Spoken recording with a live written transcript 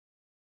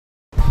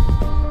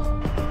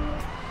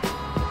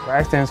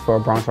BRAG stands for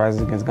Bronx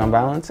Rises Against Gun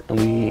Violence, and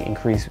we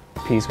increase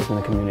peace within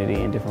the community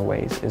in different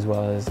ways, as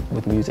well as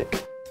with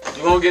music.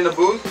 You gonna get in the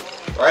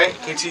booth, right?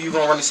 KT, you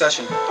gonna run the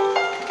session.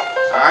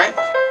 All right?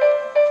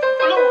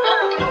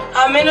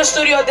 I'm in the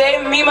studio all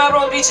day, me and my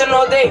bro be chillin'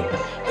 all day.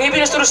 We be in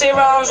the studio say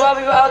rounds while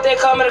people out there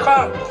coming to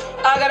crime.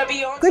 I gotta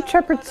be on. Good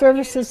Shepherd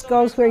Services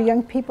goes where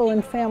young people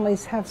and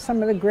families have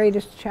some of the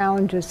greatest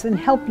challenges and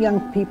help young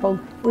people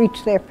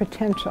reach their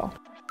potential.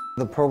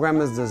 The program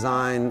is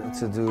designed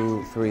to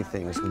do three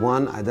things.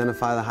 One,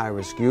 identify the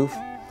high-risk youth.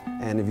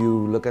 And if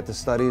you look at the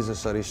studies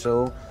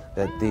show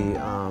that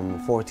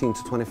the 14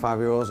 to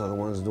 25-year-olds are the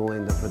ones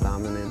doing the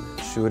predominant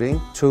shooting.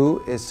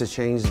 Two is to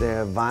change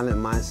their violent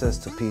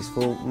mindsets to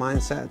peaceful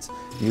mindsets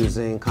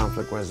using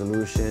conflict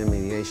resolution,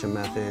 mediation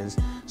methods.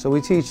 So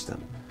we teach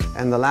them.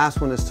 And the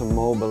last one is to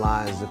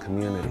mobilize the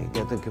community,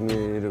 get the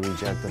community to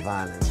reject the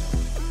violence.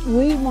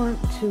 We want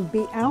to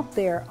be out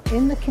there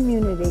in the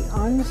community,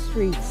 on the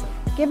streets,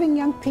 giving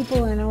young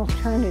people an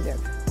alternative.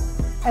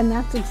 And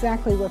that's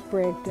exactly what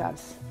BRAG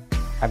does.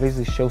 I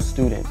basically show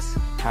students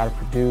how to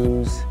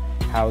produce,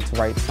 how to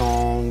write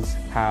songs,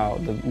 how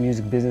the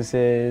music business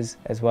is,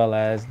 as well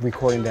as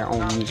recording their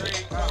own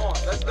music. Come on,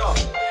 let's go.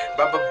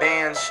 Rubber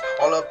bands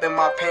all up in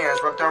my pants,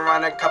 wrapped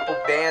around a couple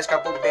bands.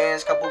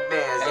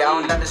 Y'all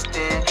don't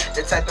understand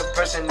the type of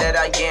person that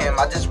I am.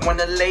 I just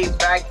wanna lay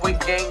back with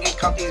gang and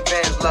count these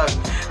bands. Look,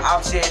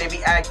 out here they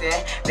be acting,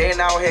 they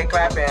out here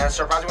clapping.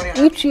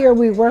 Each year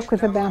we work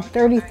with about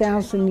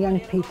 30,000 young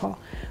people.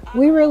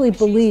 We really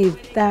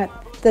believe that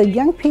the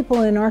young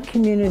people in our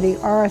community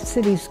are our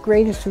city's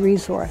greatest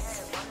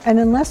resource. And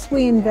unless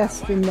we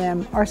invest in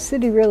them, our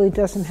city really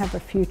doesn't have a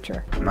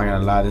future. I'm not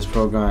gonna lie, this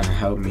program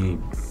helped me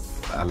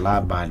a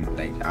lot by,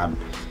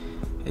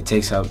 it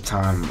takes up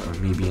time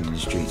of me being in the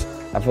streets.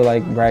 I feel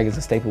like BRAG is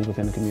a staple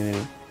within the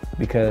community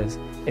because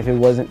if it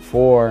wasn't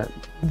for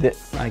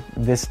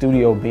this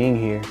studio being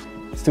here,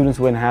 students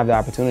wouldn't have the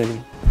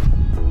opportunity.